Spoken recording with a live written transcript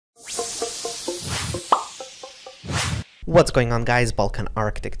What's going on, guys? Balkan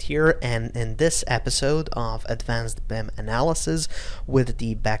Architect here, and in this episode of Advanced BIM Analysis with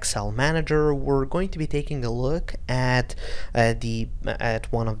the BEXEL Manager, we're going to be taking a look at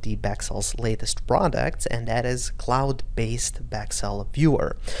one of the BEXEL's latest products, and that is cloud-based BEXEL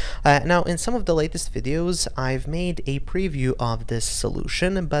Viewer. Now, in some of the latest videos, I've made a preview of this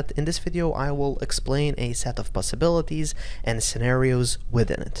solution, but in this video, I will explain a set of possibilities and scenarios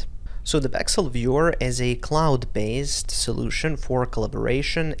within it. So the BEXEL Viewer is a cloud-based solution for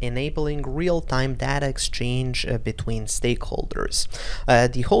collaboration, enabling real-time data exchange between stakeholders.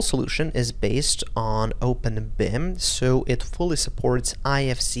 The whole solution is based on Open BIM, so it fully supports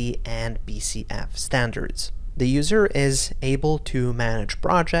IFC and BCF standards. The user is able to manage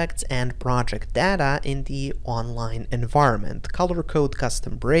projects and project data in the online environment, color code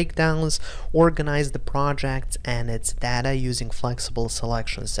custom breakdowns, organize the project and its data using flexible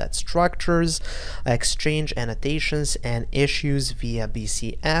selection set structures, exchange annotations and issues via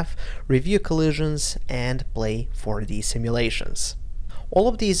BCF, review collisions, and play 4D simulations. All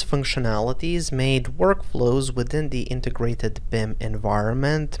of these functionalities made workflows within the integrated BIM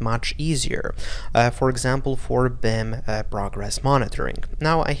environment much easier, for example for BIM progress monitoring.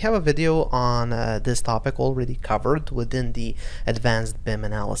 Now, I have a video on this topic already covered within the Advanced BIM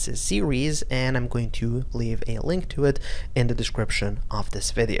Analysis series, and I'm going to leave a link to it in the description of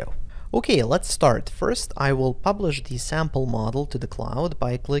this video. Okay, let's start. First, I will publish the sample model to the cloud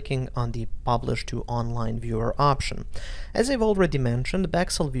by clicking on the Publish to Online Viewer option. As I've already mentioned,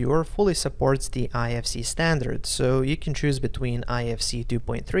 BEXEL Viewer fully supports the IFC standard, so you can choose between IFC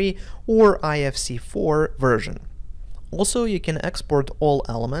 2.3 or IFC 4 version. Also, you can export all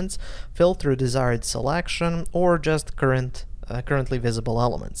elements, filter desired selection, or just currently visible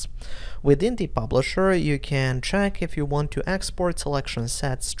elements. Within the publisher, you can check if you want to export selection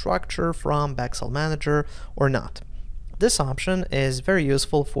set structure from BEXEL Manager or not. This option is very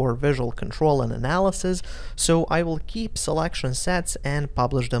useful for visual control and analysis, so I will keep selection sets and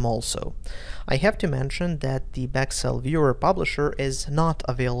publish them also. I have to mention that the BEXEL Viewer publisher is not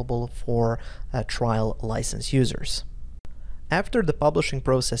available for trial license users. After the publishing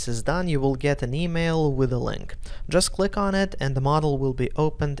process is done, you will get an email with a link. Just click on it and the model will be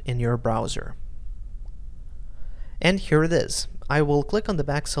opened in your browser. And here it is. I will click on the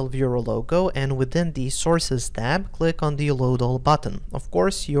BEXEL Viewer logo, and within the Sources tab, click on the Load All button. Of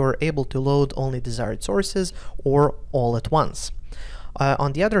course, you're able to load only desired sources or all at once.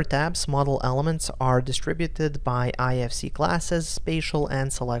 On the other tabs, model elements are distributed by IFC classes, spatial,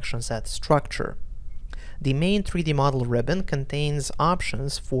 and selection set structure. The main 3D model ribbon contains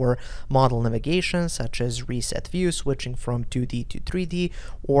options for model navigation, such as reset view, switching from 2D to 3D,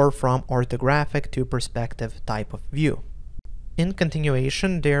 or from orthographic to perspective type of view. In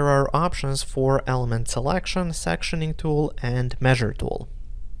continuation, there are options for element selection, sectioning tool, and measure tool.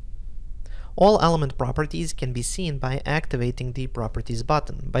 All element properties can be seen by activating the Properties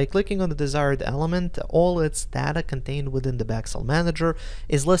button. By clicking on the desired element, all its data contained within the BEXEL Manager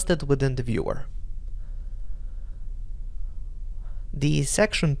is listed within the viewer. The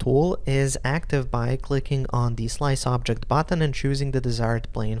Section tool is active by clicking on the Slice Object button and choosing the desired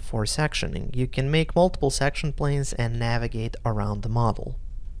plane for sectioning. You can make multiple section planes and navigate around the model.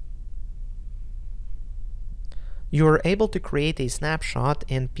 You are able to create a snapshot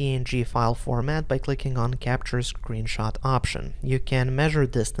in PNG file format by clicking on Capture Screenshot option. You can measure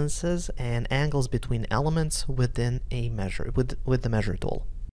distances and angles between elements within a measure with the Measure tool.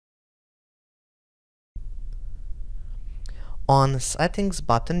 On Settings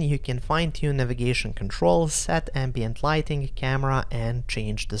button, you can fine-tune navigation controls, set ambient lighting, camera, and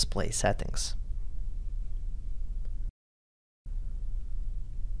change display settings.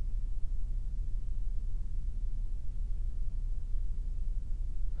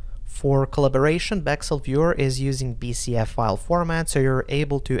 For collaboration, BEXEL Viewer is using BCF file format, so you're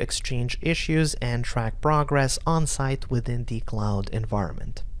able to exchange issues and track progress on-site within the cloud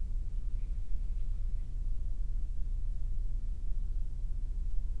environment.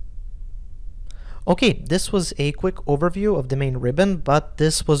 Okay, this was a quick overview of the main ribbon, but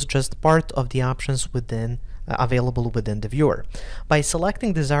this was just part of the options available within the viewer. By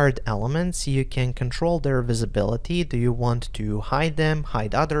selecting desired elements, you can control their visibility. Do you want to hide them,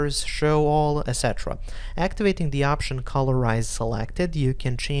 hide others, show all, etc. Activating the option Colorize Selected, you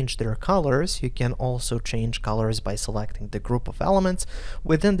can change their colors. You can also change colors by selecting the group of elements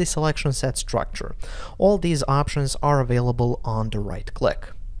within the selection set structure. All these options are available on the right click.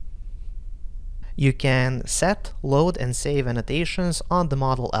 You can set, load, and save annotations on the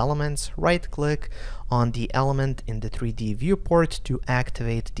model elements, right-click on the element in the 3D viewport to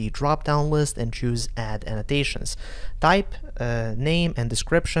activate the drop-down list and choose Add Annotations. Type name and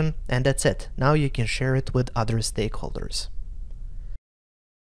description, and that's it. Now you can share it with other stakeholders.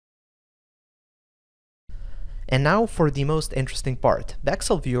 And now for the most interesting part.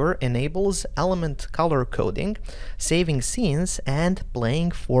 BEXEL Viewer enables element color coding, saving scenes, and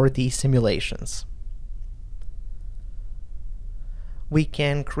playing 4D simulations. We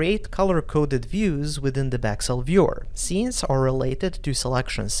can create color-coded views within the BEXEL Viewer. Scenes are related to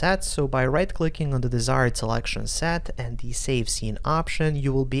selection sets, so by right-clicking on the desired selection set and the Save Scene option,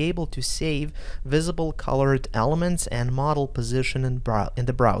 you will be able to save visible colored elements and model position in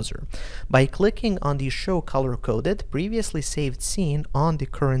the browser. By clicking on the Show Color-Coded, previously saved scene on the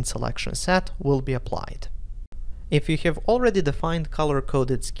current selection set will be applied. If you have already defined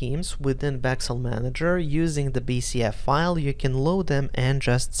color-coded schemes within BEXEL Manager using the BCF file, you can load them and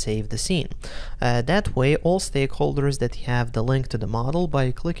just save the scene. That way, all stakeholders that have the link to the model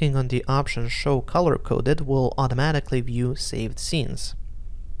by clicking on the option Show Color-Coded will automatically view saved scenes.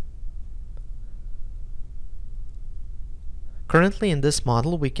 Currently in this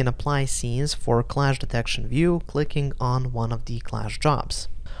model, we can apply scenes for clash detection view clicking on one of the clash jobs.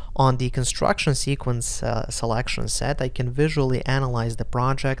 On the construction sequence selection set, I can visually analyze the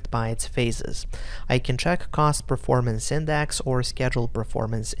project by its phases. I can check cost performance index or schedule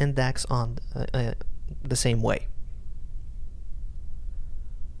performance index on the same way.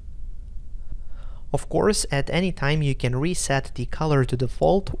 Of course, at any time you can reset the color to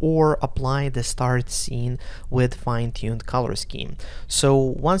default or apply the start scene with fine-tuned color scheme. So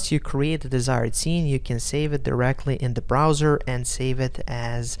once you create the desired scene, you can save it directly in the browser and save it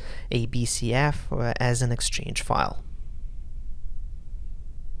as a BCF as an Exchange file.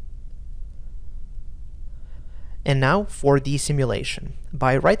 And now for the simulation.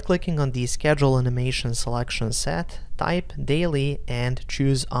 By right-clicking on the Schedule Animation selection set, type Daily and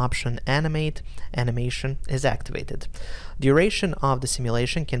choose option Animate. Animation is activated. Duration of the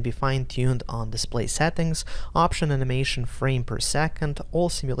simulation can be fine-tuned on Display Settings, option Animation frame per second. All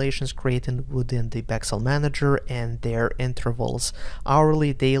simulations created within the BEXEL Manager and their intervals,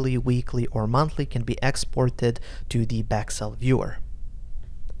 hourly, daily, weekly, or monthly, can be exported to the BEXEL Viewer.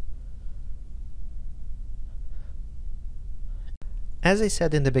 As I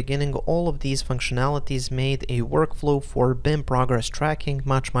said in the beginning, all of these functionalities made a workflow for BIM progress tracking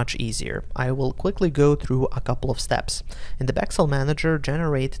much easier. I will quickly go through a couple of steps. In the BEXEL Manager,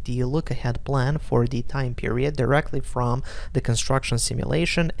 generate the look-ahead plan for the time period directly from the construction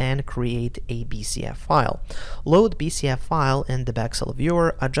simulation and create a BCF file. Load BCF file in the BEXEL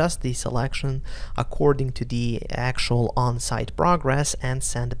Viewer, adjust the selection according to the actual on-site progress, and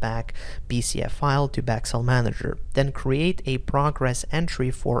send back BCF file to BEXEL Manager. Then create a progress entry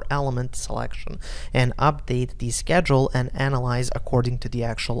for element selection and update the schedule and analyze according to the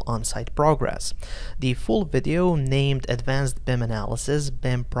actual on-site progress. The full video named Advanced BIM Analysis,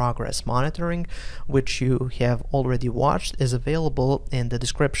 BIM Progress Monitoring, which you have already watched, is available in the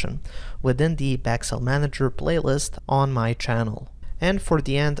description within the BEXEL Manager playlist on my channel. And for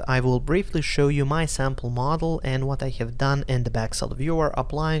the end, I will briefly show you my sample model and what I have done in the BEXEL Viewer,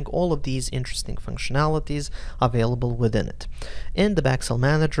 applying all of these interesting functionalities available within it. In the BEXEL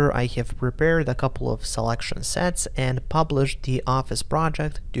Manager, I have prepared a couple of selection sets and published the Office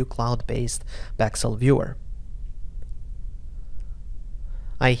project to cloud-based BEXEL Viewer.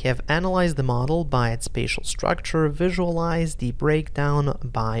 I have analyzed the model by its spatial structure, visualized the breakdown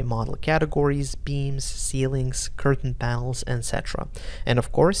by model categories, beams, ceilings, curtain panels, etc. And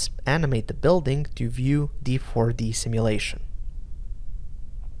of course, animate the building to view the 4D simulation.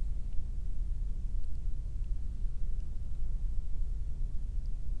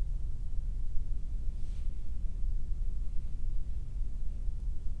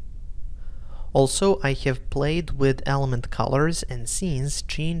 Also, I have played with element colors and scenes,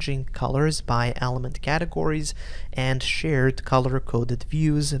 changing colors by element categories, and shared color-coded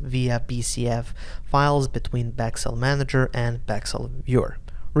views via BCF files between BEXEL Manager and BEXEL Viewer.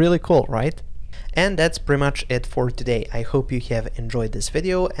 Really cool, right? And that's pretty much it for today. I hope you have enjoyed this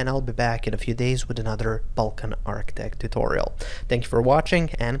video, and I'll be back in a few days with another Balkan Architect tutorial. Thank you for watching,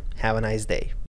 and have a nice day.